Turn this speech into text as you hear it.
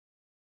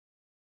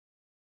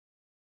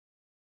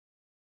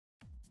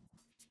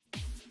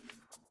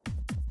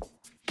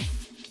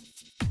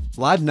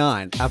Live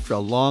 9, after a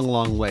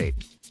long wait,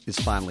 is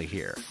finally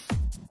here.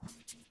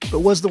 But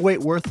was the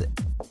wait worth it?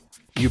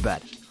 You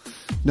bet.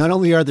 Not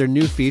only are there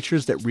new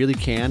features that really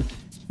can,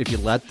 if you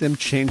let them,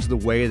 change the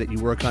way that you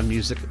work on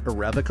music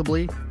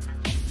irrevocably,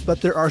 but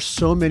there are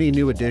so many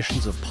new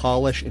additions of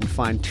polish and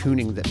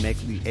fine-tuning that make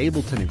the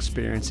Ableton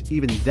experience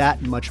even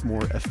that much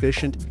more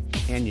efficient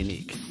and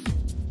unique.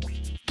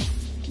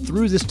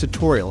 Through this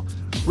tutorial,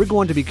 we're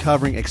going to be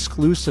covering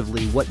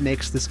exclusively what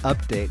makes this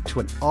update to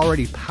an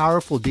already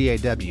powerful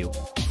DAW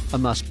a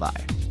must-buy.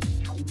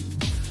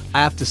 I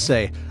have to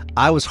say,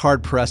 I was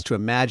hard-pressed to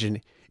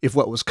imagine if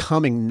what was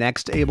coming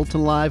next to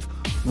Ableton Live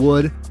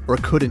would or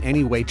could in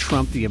any way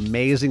trump the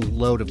amazing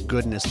load of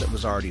goodness that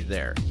was already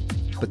there.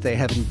 But they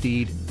have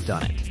indeed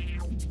done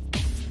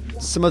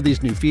it. Some of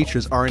these new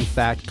features are in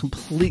fact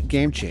complete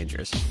game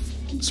changers.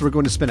 So we're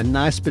going to spend a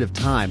nice bit of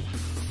time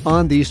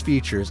on these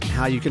features and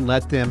how you can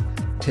let them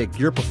take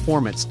your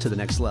performance to the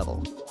next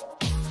level.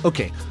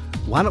 Okay,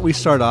 why don't we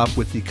start off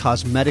with the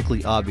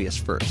cosmetically obvious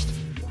first?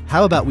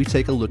 How about we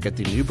take a look at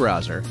the new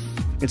browser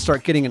and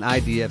start getting an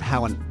idea of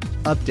how an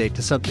update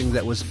to something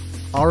that was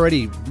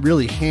already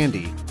really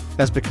handy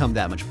has become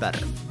that much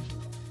better.